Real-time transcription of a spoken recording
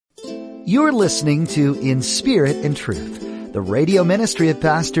You're listening to In Spirit and Truth, the radio ministry of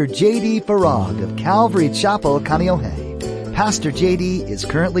Pastor J.D. Farag of Calvary Chapel, Kaneohe. Pastor J.D. is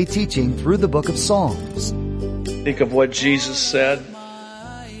currently teaching through the book of Psalms. Think of what Jesus said.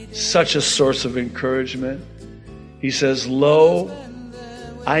 Such a source of encouragement. He says, "Lo,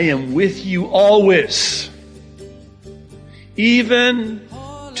 I am with you always, even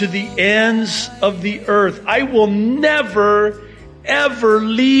to the ends of the earth. I will never, ever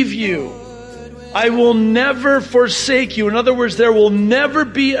leave you. I will never forsake you." In other words, there will never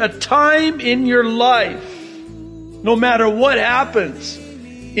be a time in your life, no matter what happens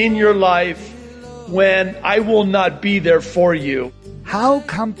in your life, when I will not be there for you. How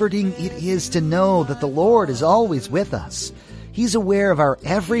comforting it is to know that the Lord is always with us. He's aware of our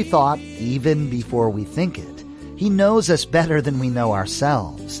every thought, even before we think it. He knows us better than we know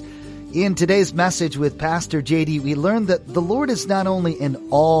ourselves. In today's message with Pastor J.D., we learned that the Lord is not only an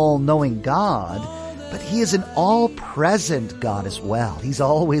all-knowing God, but He is an all-present God as well. He's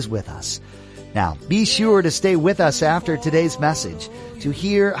always with us. Now, be sure to stay with us after today's message to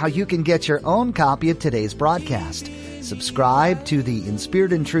hear how you can get your own copy of today's broadcast. Subscribe to the In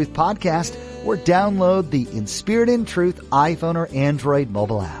Spirit and Truth podcast or download the In Spirit and Truth iPhone or Android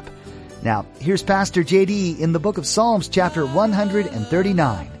mobile app. Now, here's Pastor J.D. in the book of Psalms, chapter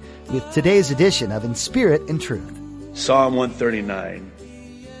 139, with today's edition of In Spirit and Truth. Psalm 139.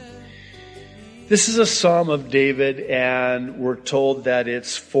 This is a psalm of David, and we're told that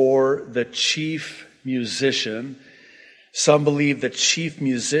it's for the chief musician. Some believe the chief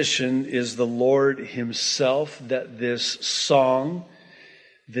musician is the Lord Himself, that this psalm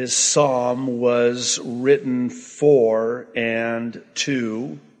was written for and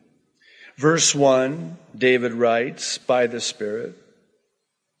to. Verse 1, David writes by the Spirit,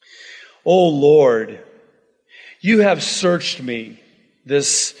 "O Lord, you have searched me."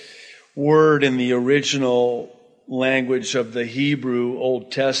 This word in the original language of the Hebrew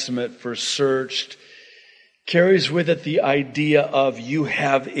Old Testament for searched carries with it the idea of you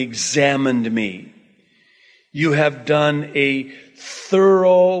have examined me. You have done a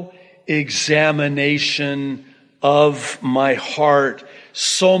thorough examination of my heart,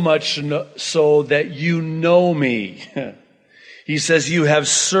 so much so that you know me. He says, you have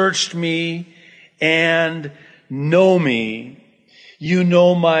searched me and know me. You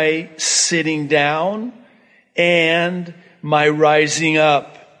know my sitting down and my rising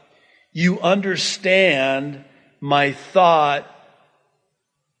up. You understand my thought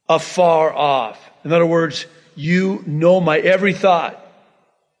afar off. In other words, you know my every thought.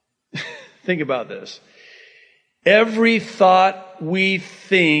 Think about this. Every thought we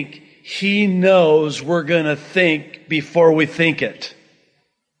think, He knows we're going to think before we think it.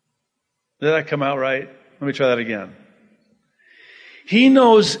 Did that come out right? Let me try that again. He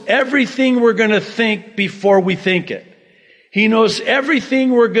knows everything we're going to think before we think it. He knows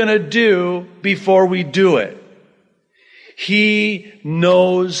everything we're going to do before we do it. He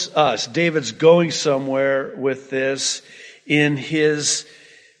knows us. David's going somewhere with this in his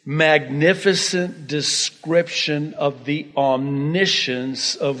magnificent description of the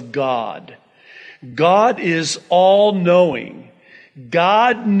omniscience of God. God is all-knowing.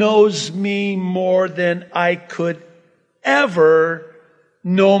 God knows me more than I could ever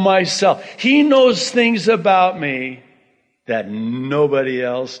know myself. He knows things about me that nobody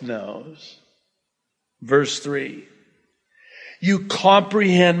else knows. Verse 3, you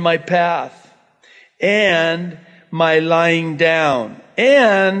comprehend my path and my lying down,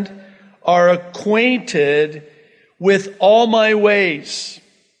 and are acquainted with all my ways.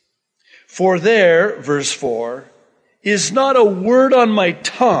 For there, verse 4, is not a word on my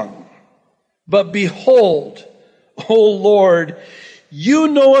tongue, but behold, O Lord, you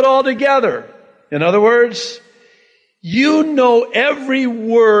know it altogether. In other words, you know every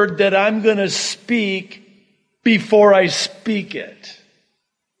word that I'm going to speak before I speak it.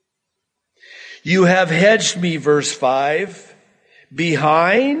 You have hedged me, verse 5,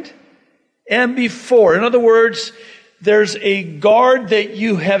 behind and before. In other words, there's a guard that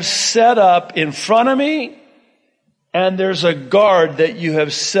you have set up in front of me, and there's a guard that you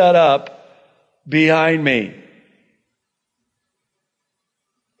have set up behind me.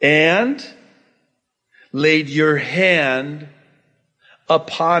 And laid your hand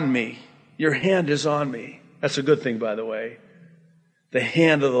upon me. Your hand is on me. That's a good thing, by the way. The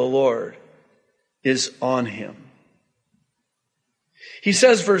hand of the Lord is on him. He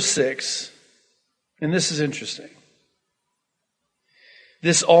says, verse 6, and this is interesting.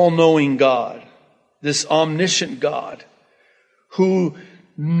 This all-knowing God, this omniscient God, who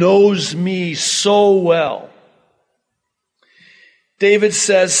knows me so well, David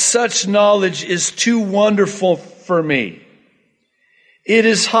says, such knowledge is too wonderful for me. It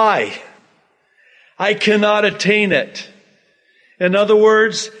is high. I cannot attain it. In other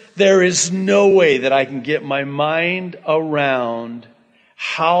words, there is no way that I can get my mind around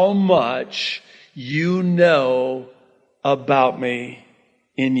how much you know about me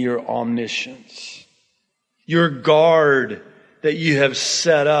in your omniscience. Your guard that you have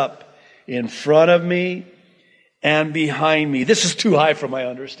set up in front of me and behind me. This is too high for my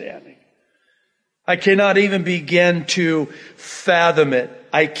understanding. I cannot even begin to fathom it.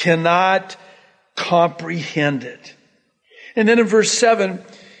 I cannot comprehend it. And then in verse 7,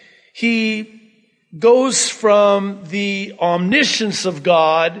 he goes from the omniscience of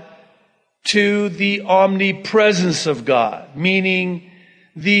God to the omnipresence of God, meaning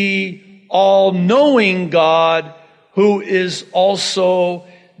the all-knowing God who is also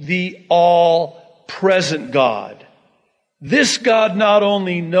the all-present God. This God not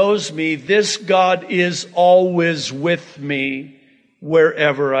only knows me, this God is always with me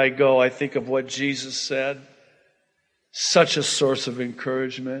wherever I go. I think of what Jesus said. Such a source of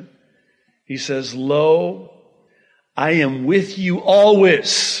encouragement. He says, lo, I am with you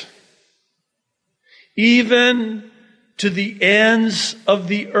always, even to the ends of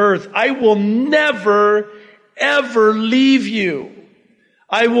the earth. I will never, ever leave you.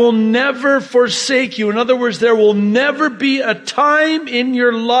 I will never forsake you. In other words, there will never be a time in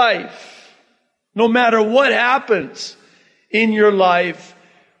your life, no matter what happens in your life,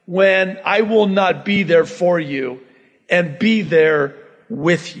 when I will not be there for you and be there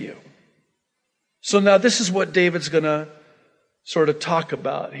with you. So now this is what David's going to sort of talk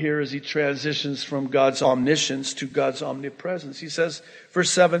about here as he transitions from God's omniscience to God's omnipresence. He says,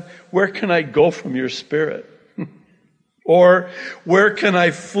 verse 7, where can I go from your spirit? Or where can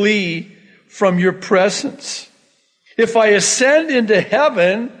I flee from your presence? If I ascend into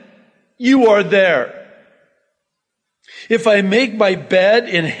heaven, you are there. If I make my bed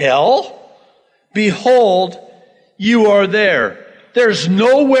in hell, behold, you are there. There's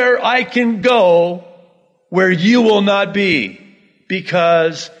nowhere I can go where you will not be,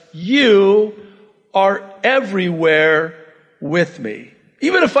 because you are everywhere with me.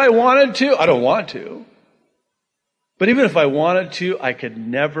 Even if I wanted to, I don't want to, but even if I wanted to, I could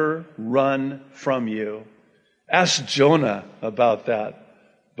never run from you. Ask Jonah about that,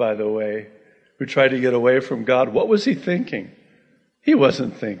 by the way, who tried to get away from God. What was he thinking? He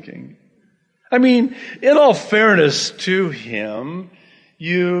wasn't thinking. I mean, in all fairness to him,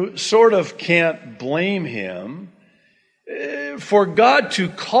 you sort of can't blame him for God to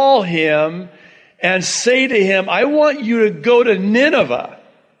call him and say to him, I want you to go to Nineveh,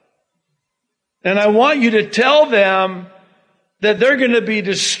 and I want you to tell them that they're going to be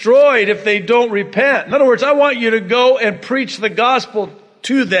destroyed if they don't repent. In other words, I want you to go and preach the gospel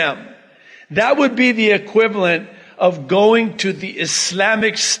to them. That would be the equivalent of going to the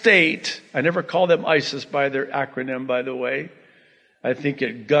Islamic State. I never call them ISIS by their acronym, by the way. I think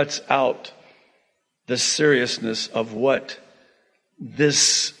it guts out the seriousness of what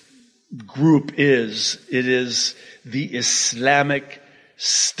this group is. It is the Islamic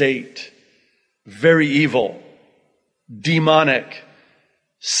State. Very evil, demonic,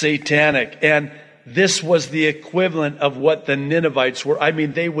 satanic. And this was the equivalent of what the Ninevites were. I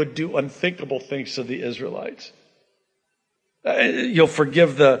mean, they would do unthinkable things to the Israelites. You'll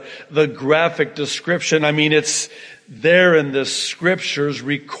forgive the graphic description. I mean, it's there in the scriptures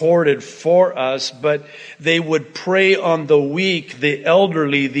recorded for us, but they would prey on the weak, the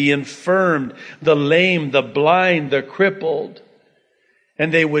elderly, the infirmed, the lame, the blind, the crippled.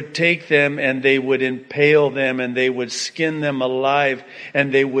 And they would take them and they would impale them and they would skin them alive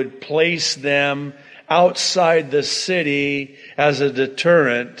and they would place them outside the city as a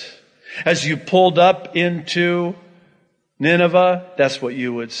deterrent. As you pulled up into Nineveh, that's what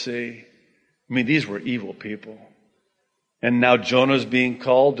you would see. I mean, these were evil people. And now Jonah's being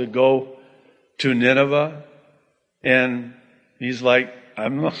called to go to Nineveh. And he's like,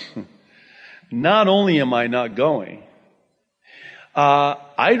 not only am I not going,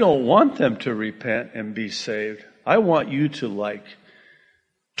 I don't want them to repent and be saved. I want you to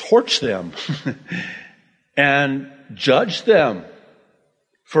torch them and judge them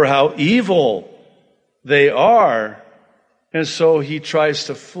for how evil they are. And so he tries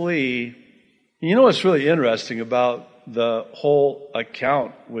to flee. You know what's really interesting about the whole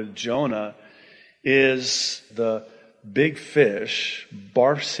account with Jonah is the big fish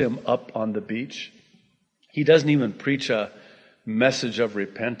barfs him up on the beach. He doesn't even preach a message of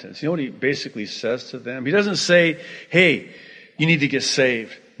repentance. You know what he basically says to them? He doesn't say, hey, you need to get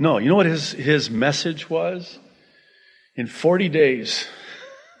saved. No, you know what his message was? In 40 days,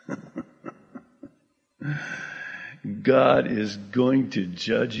 God is going to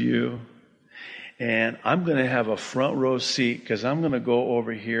judge you. And I'm going to have a front row seat because I'm going to go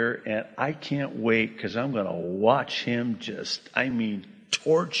over here and I can't wait because I'm going to watch him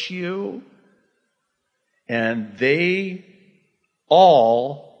torch you. And they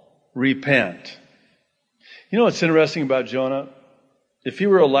all repent. You know what's interesting about Jonah? If he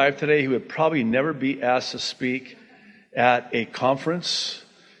were alive today, he would probably never be asked to speak at a conference.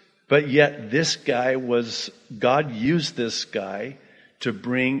 But yet God used this guy to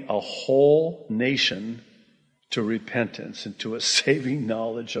bring a whole nation to repentance and to a saving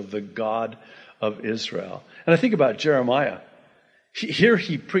knowledge of the God of Israel. And I think about Jeremiah. Here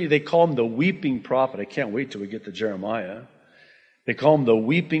they call him the weeping prophet. I can't wait till we get to Jeremiah. They call him the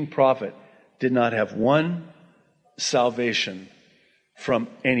weeping prophet. Did not have one salvation from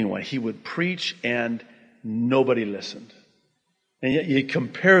anyone. He would preach and nobody listened. And yet you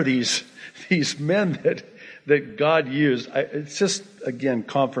compare these men that God used. It's just, again,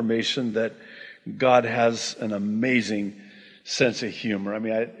 confirmation that God has an amazing sense of humor. I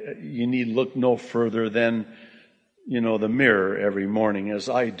mean, you need look no further than, the mirror every morning, as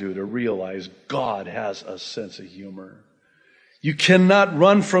I do, to realize God has a sense of humor. You cannot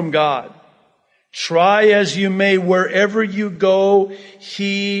run from God. Try as you may, wherever you go,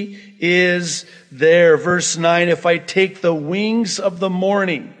 He is there. Verse 9, if I take the wings of the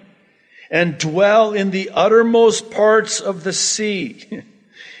morning and dwell in the uttermost parts of the sea,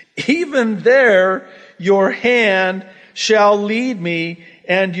 even there your hand shall lead me,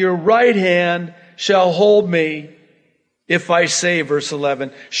 and your right hand shall hold me. If I say, verse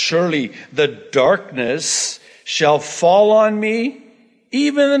 11, surely the darkness shall fall on me,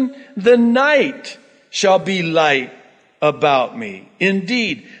 even the night shall be light about me.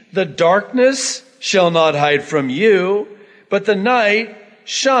 Indeed, the darkness shall not hide from you, but the night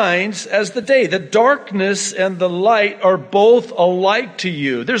shines as the day. The darkness and the light are both alike to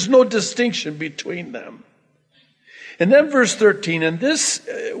you. There's no distinction between them. And then verse 13, and this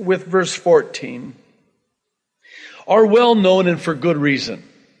with verse 14, are well known and for good reason.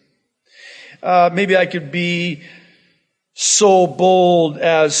 Maybe I could be so bold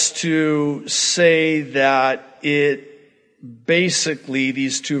as to say that basically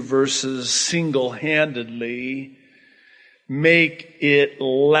these two verses single-handedly make it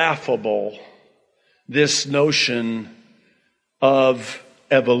laughable, this notion of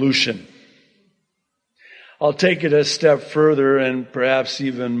evolution. I'll take it a step further and perhaps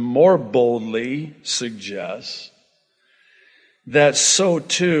even more boldly suggest that so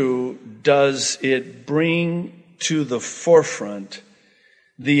too does it bring to the forefront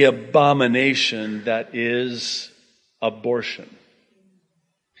the abomination that is abortion.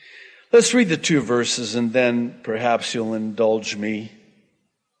 Let's read the two verses and then perhaps you'll indulge me.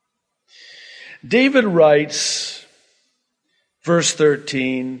 David writes, verse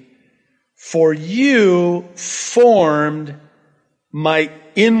 13, for you formed my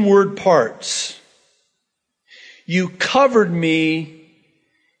inward parts. You covered me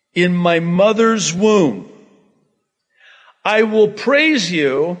in my mother's womb. I will praise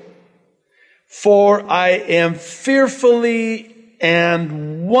you, for I am fearfully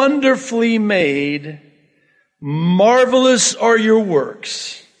and wonderfully made. Marvelous are your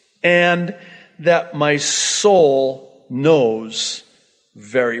works, and that my soul knows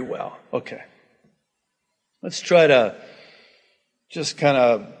very well. Okay. Let's try to just kind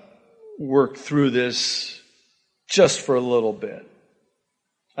of work through this just for a little bit.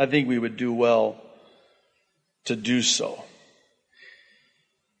 I think we would do well to do so.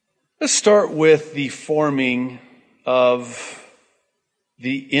 Let's start with the forming of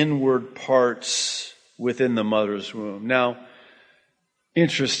the inward parts within the mother's womb. Now,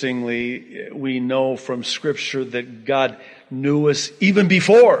 interestingly, we know from Scripture that God knew us even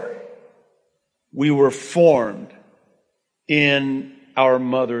before we were formed in our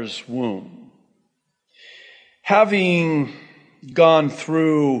mother's womb. Having gone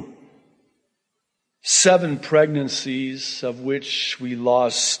through 7 pregnancies, of which we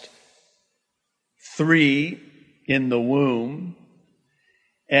lost 3 in the womb,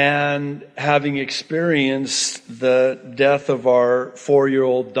 and having experienced the death of our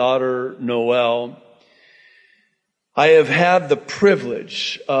 4-year-old daughter, Noelle, I have had the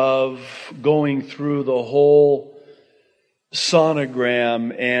privilege of going through the whole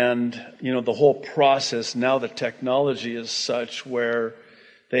sonogram and, the whole process. Now the technology is such where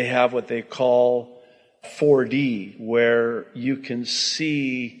they have what they call 4D, where you can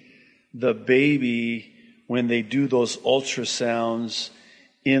see the baby when they do those ultrasounds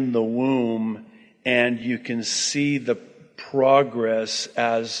in the womb, and you can see the progress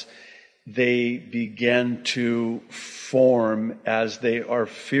as they begin to form, as they are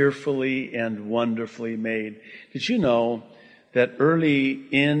fearfully and wonderfully made. Did you know that early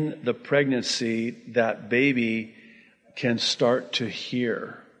in the pregnancy, that baby can start to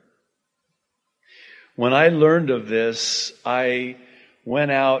hear? When I learned of this, I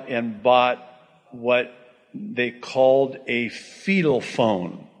went out and bought what they called a fetal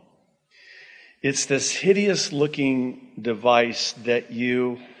phone. It's this hideous looking device that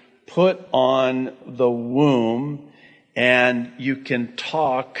you put on the womb, and you can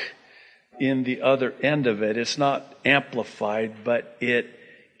talk in the other end of it. It's not amplified, but it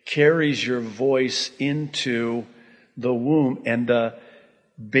carries your voice into the womb, and the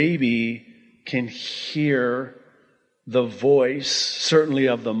baby can hear the voice, certainly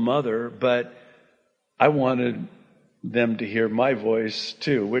of the mother, but I wanted them to hear my voice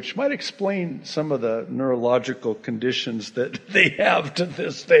too, which might explain some of the neurological conditions that they have to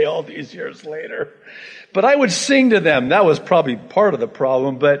this day, all these years later. But I would sing to them. That was probably part of the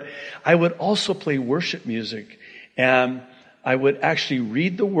problem, but I would also play worship music, and I would actually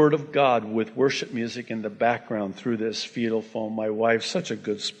read the Word of God with worship music in the background through this fetal phone. My wife, such a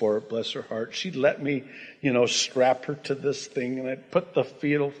good sport, bless her heart, she'd let me, strap her to this thing, and I'd put the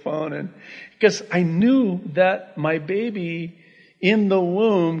fetal phone in, because I knew that my baby in the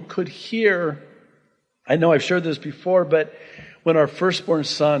womb could hear. I know I've shared this before, but when our firstborn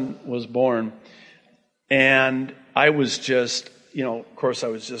son was born, and I was just, of course I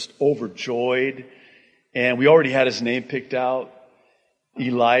was just overjoyed. And we already had his name picked out,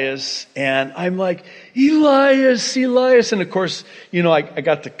 Elias. And I'm like, Elias. And of course, I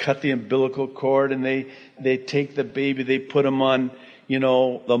got to cut the umbilical cord, and they take the baby, they put him on,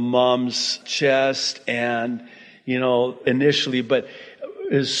 the mom's chest, and, initially. But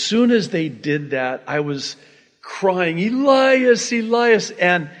as soon as they did that, I was crying, Elias.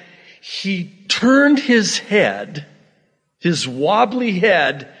 And he turned his head, his wobbly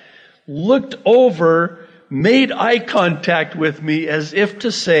head, looked over, made eye contact with me as if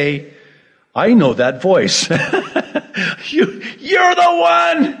to say, I know that voice. You're the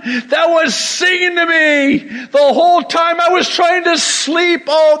one that was singing to me the whole time I was trying to sleep.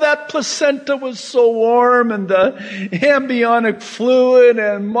 Oh, that placenta was so warm, and the amniotic fluid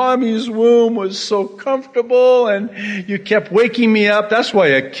and mommy's womb was so comfortable, and you kept waking me up. That's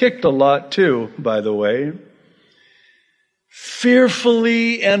why I kicked a lot too, by the way.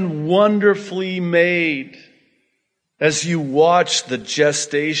 Fearfully and wonderfully made, as you watch the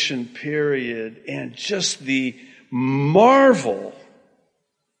gestation period and just the marvel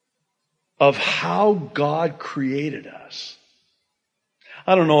of how God created us.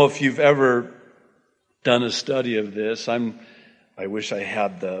 I don't know if you've ever done a study of this. I wish I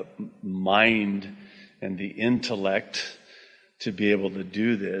had the mind and the intellect to be able to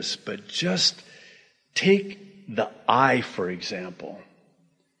do this, but just take the eye, for example.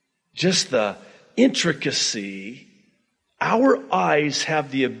 Just the intricacy. Our eyes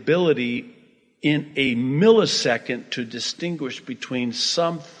have the ability in a millisecond to distinguish between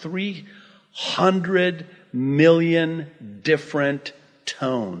some 300 million different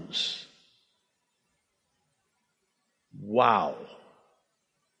tones. Wow.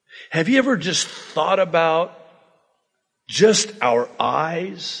 Have you ever just thought about just our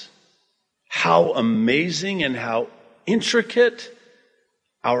eyes? How amazing and how intricate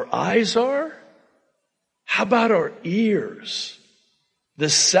our eyes are? How about our ears? The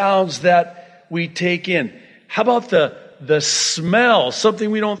sounds that we take in. How about the smell?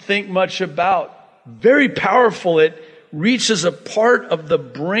 Something we don't think much about. Very powerful. It reaches a part of the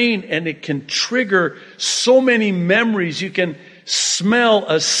brain, and it can trigger so many memories. You can smell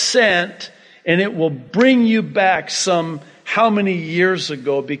a scent, and it will bring you back some how many years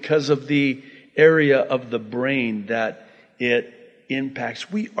ago because of the area of the brain that it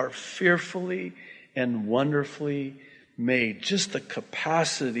impacts. We are fearfully and wonderfully made. Just the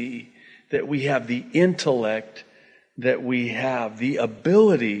capacity that we have, the intellect that we have, the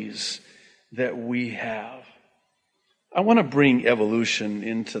abilities that we have. I want to bring evolution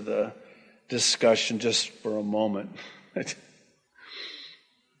into the discussion just for a moment. Have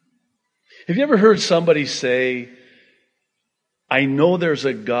you ever heard somebody say, I know there's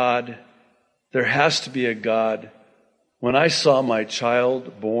a God, there has to be a God. When I saw my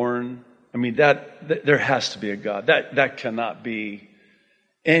child born, there has to be a God. That cannot be,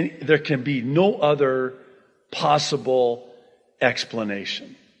 and there can be no other possible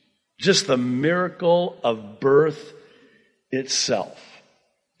explanation. Just the miracle of birth itself.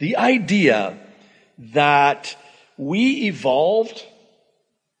 The idea that we evolved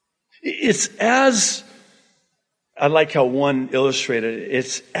It's as, I like how one illustrated it,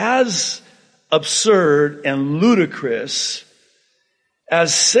 it's as absurd and ludicrous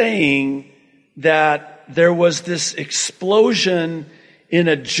as saying that there was this explosion in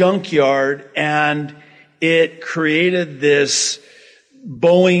a junkyard and it created this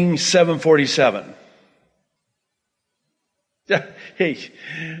Boeing 747. Hey,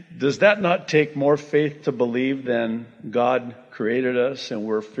 does that not take more faith to believe than God created us and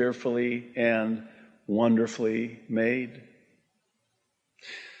we're fearfully and wonderfully made?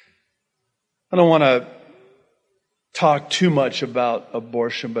 I don't want to talk too much about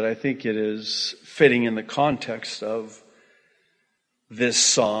abortion, but I think it is fitting in the context of this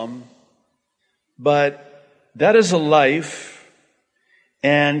psalm. But that is a life,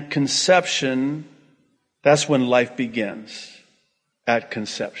 and conception, that's when life begins, at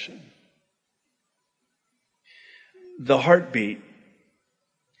conception. The heartbeat,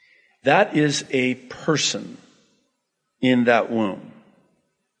 that is a person in that womb.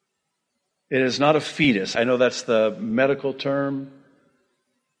 It is not a fetus. I know that's the medical term.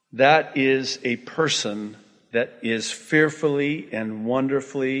 That is a person that is fearfully and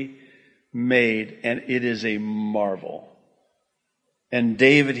wonderfully made, and it is a marvel. And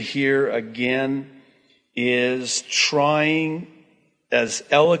David here again is trying, as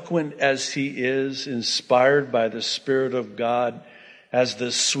eloquent as he is, inspired by the Spirit of God, as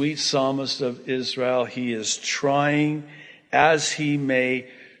the sweet psalmist of Israel, he is trying as he may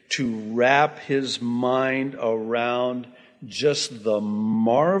to wrap his mind around just the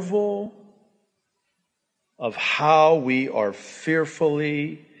marvel of how we are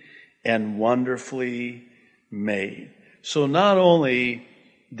fearfully and wonderfully made. So not only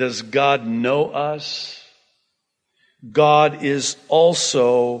does God know us, God is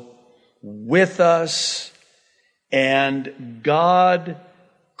also with us, and God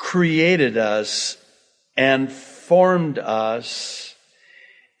created us and formed us.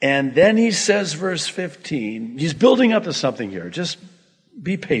 And then he says, verse 15, he's building up to something here. Just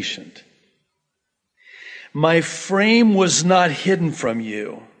be patient. My frame was not hidden from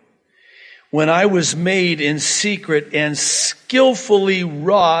you when I was made in secret and skillfully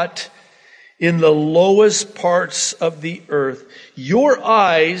wrought in the lowest parts of the earth. Your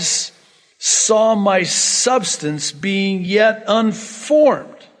eyes saw my substance being yet unformed.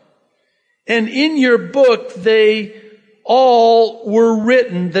 And in your book they all were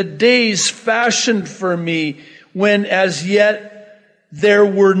written, the days fashioned for me, when as yet there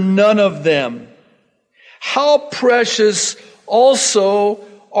were none of them. How precious also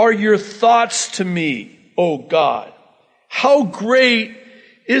are your thoughts to me, O God. How great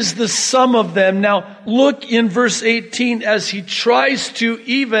is the sum of them. Now look in verse 18 as he tries to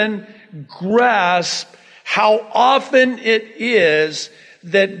even grasp how often it is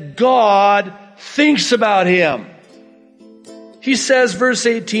that God thinks about him. He says, verse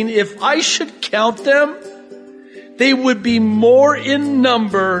 18, if I should count them, they would be more in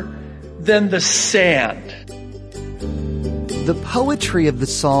number than the sand. The poetry of the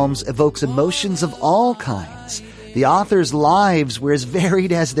Psalms evokes emotions of all kinds. The author's lives were as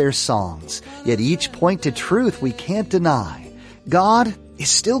varied as their songs, yet each point to truth we can't deny. God is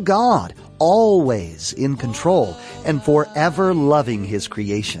still God, always in control and forever loving his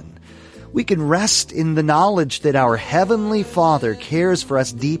creation. We can rest in the knowledge that our Heavenly Father cares for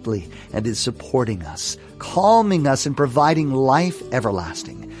us deeply and is supporting us, calming us, and providing life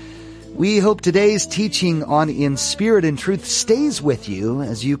everlasting. We hope today's teaching on In Spirit and Truth stays with you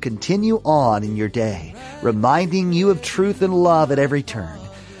as you continue on in your day, reminding you of truth and love at every turn.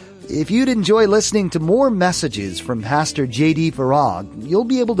 If you'd enjoy listening to more messages from Pastor J.D. Farag, you'll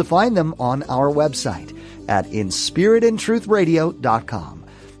be able to find them on our website at inspiritandtruthradio.com.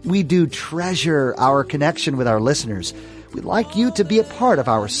 We do treasure our connection with our listeners. We'd like you to be a part of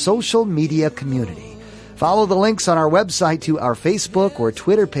our social media community. Follow the links on our website to our Facebook or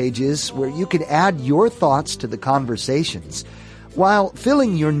Twitter pages where you can add your thoughts to the conversations while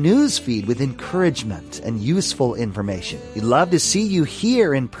filling your news feed with encouragement and useful information. We'd love to see you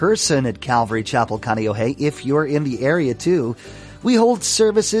here in person at Calvary Chapel, Kaneohe, if you're in the area too. We hold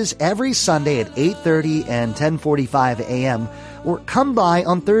services every Sunday at 8:30 and 10:45 a.m., or come by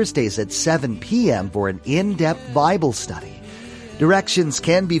on Thursdays at 7 p.m. for an in-depth Bible study. Directions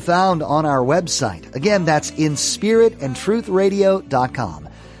can be found on our website. Again, that's inspiritandtruthradio.com.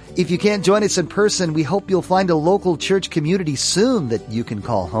 If you can't join us in person, we hope you'll find a local church community soon that you can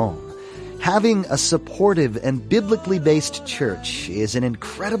call home. Having a supportive and biblically based church is an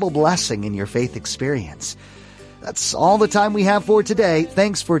incredible blessing in your faith experience. That's all the time we have for today.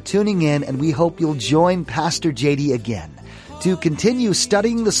 Thanks for tuning in, and we hope you'll join Pastor JD again. to continue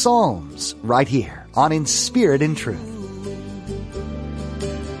studying the Psalms right here on In Spirit and Truth.